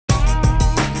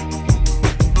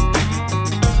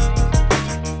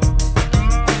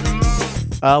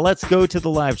Let's go to the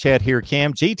live chat here,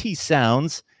 Cam. JT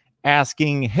Sounds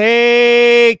asking,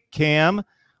 hey, Cam,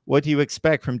 what do you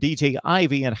expect from DJ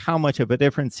Ivey and how much of a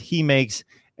difference he makes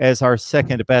as our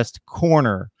second best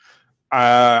corner?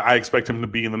 I expect him to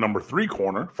be in the number 3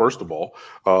 corner, first of all,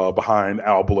 behind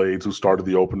Al Blades, who started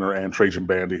the opener, and Trajan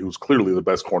Bandy, who's clearly the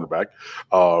best cornerback.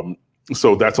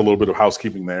 So that's a little bit of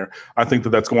housekeeping there. I think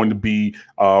that that's going to be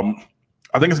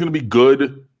I think it's going to be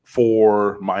good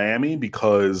for Miami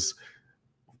because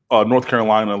North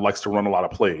Carolina likes to run a lot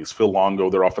of plays. Phil Longo,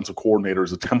 their offensive coordinator,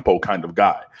 is a tempo kind of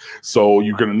guy. So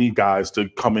you're going to need guys to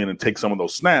come in and take some of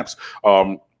those snaps.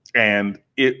 And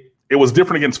it was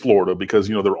different against Florida because,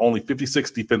 there were only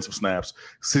 56 defensive snaps,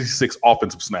 66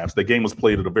 offensive snaps. The game was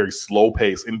played at a very slow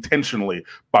pace intentionally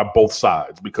by both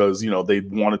sides because, they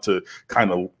wanted to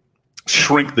kind of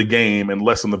shrink the game and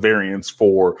lessen the variance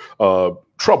for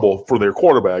trouble for their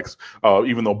quarterbacks,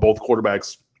 even though both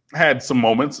quarterbacks had some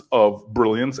moments of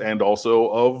brilliance and also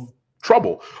of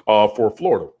trouble for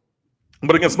Florida.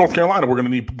 But against North Carolina, we're going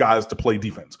to need guys to play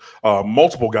defense,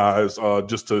 multiple guys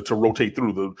just to rotate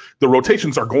through. The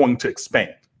rotations are going to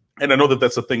expand. And I know that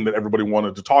that's the thing that everybody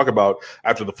wanted to talk about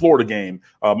after the Florida game,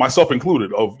 myself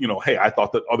included, of, hey, I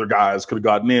thought that other guys could have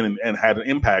gotten in and had an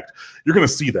impact. You're going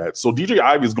to see that. So DJ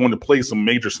Ivey is going to play some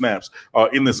major snaps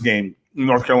in this game.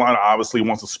 North Carolina obviously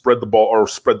wants to spread the ball or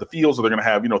spread the field, so they're going to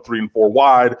have 3 and 4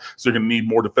 wide. So you're going to need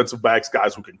more defensive backs,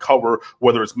 guys who can cover,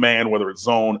 whether it's man, whether it's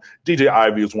zone. DJ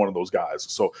Ivey is one of those guys,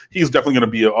 so he's definitely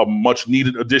going to be a much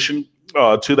needed addition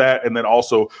to that, and then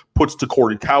also puts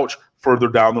Corey Couch further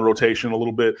down the rotation a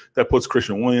little bit. That puts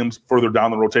Christian Williams further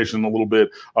down the rotation a little bit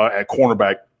at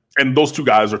cornerback. And those two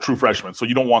guys are true freshmen, so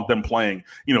you don't want them playing,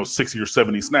 60 or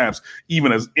 70 snaps,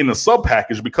 even as in a sub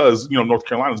package, because North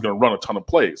Carolina is going to run a ton of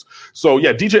plays. So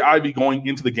yeah, DJ Ivey going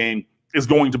into the game is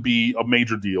going to be a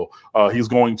major deal. He's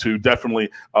going to definitely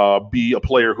be a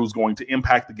player who's going to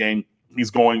impact the game.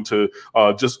 He's going to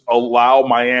just allow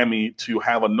Miami to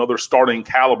have another starting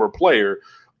caliber player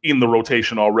in the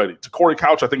rotation already. Corey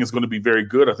Couch, I think, is going to be very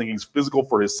good. I think he's physical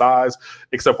for his size,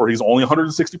 except for he's only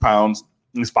 160 pounds.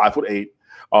 He's 5'8".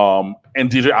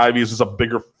 And DJ Ivey is just a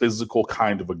bigger physical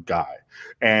kind of a guy.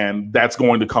 And that's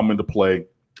going to come into play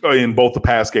in both the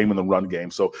pass game and the run game.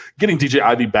 So getting DJ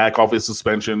Ivey back off his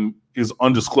suspension is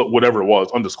undisclosed, whatever it was,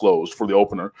 undisclosed for the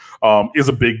opener, is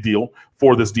a big deal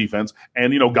for this defense.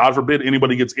 And, God forbid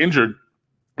anybody gets injured,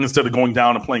 instead of going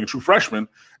down and playing a true freshman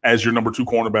as your number 2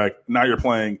 cornerback, now you're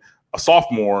playing a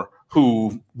sophomore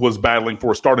who was battling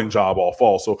for a starting job all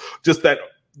fall. So just that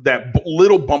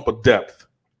little bump of depth,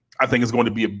 I think, is going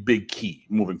to be a big key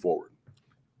moving forward.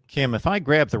 Cam, if I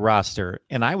grab the roster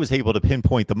and I was able to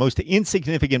pinpoint the most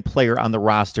insignificant player on the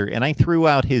roster and I threw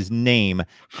out his name,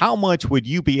 how much would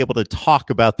you be able to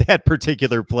talk about that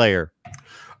particular player?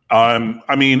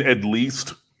 I mean, at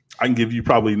least I can give you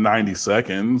probably 90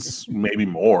 seconds, maybe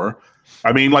more.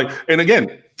 I mean, and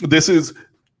again, this is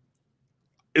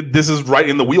right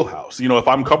in the wheelhouse. If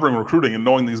I'm covering recruiting and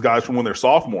knowing these guys from when they're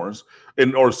sophomores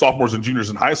or sophomores and juniors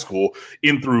in high school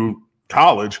in through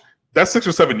college, that's 6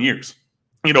 or 7 years.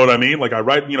 You know what I mean? I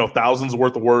write, thousands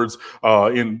worth of words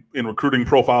in recruiting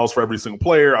profiles for every single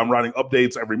player. I'm writing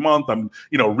updates every month. I'm,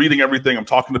 reading everything. I'm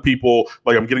talking to people.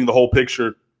 I'm getting the whole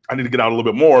picture. I need to get out a little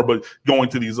bit more, but going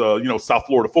to these, South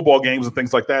Florida football games and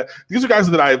things like that. These are guys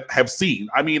that I have seen.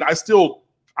 I mean,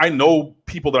 I know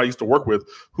people that I used to work with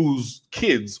whose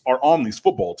kids are on these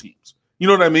football teams. You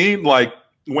know what I mean?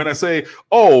 When I say,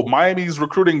 oh, Miami's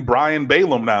recruiting Brian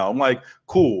Balaam now, I'm like,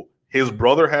 cool. His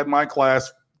brother had my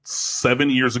class 7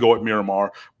 years ago at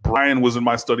Miramar. Brian was in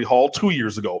my study hall 2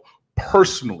 years ago.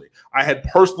 Personally, I had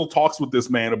personal talks with this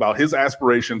man about his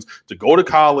aspirations to go to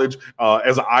college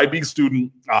as an IB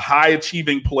student, a high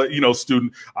achieving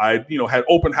student. I had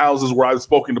open houses where I've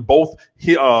spoken to both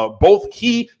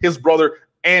he, his brother,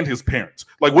 and his parents.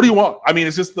 What do you want? I mean,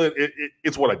 it's just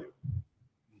it's what I do.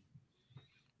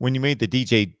 When you made the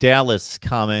DJ Dallas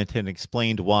comment and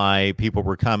explained why people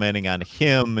were commenting on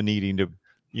him needing to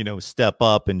step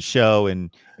up and show and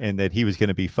that he was going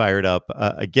to be fired up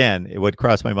again, what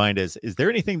crossed my mind is there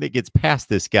anything that gets past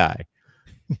this guy?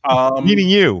 Meaning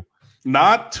you?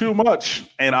 Not too much.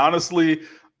 And honestly,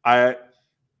 I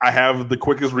have the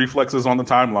quickest reflexes on the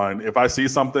timeline. If I see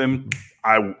something,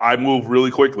 I move really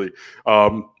quickly.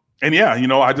 And yeah,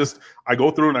 I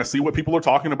go through and I see what people are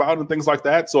talking about and things like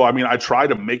that. So, I mean, I try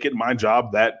to make it my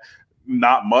job that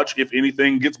not much, if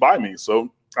anything, gets by me.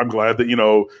 So I'm glad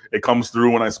that, it comes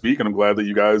through when I speak, and I'm glad that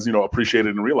you guys, appreciate it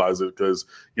and realize it, because,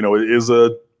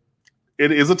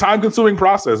 it is a time consuming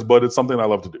process, but it's something I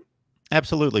love to do.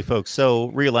 Absolutely, folks. So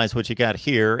realize what you got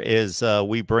here is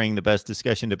we bring the best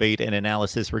discussion, debate, and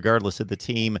analysis, regardless of the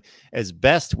team, as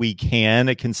best we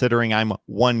can, considering I'm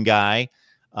one guy.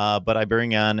 But I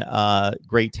bring on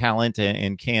great talent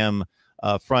and Cam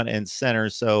front and center.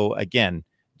 So again,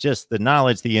 just the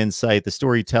knowledge, the insight, the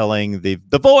storytelling, the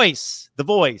voice.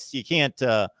 You can't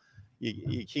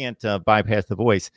you can't bypass the voice.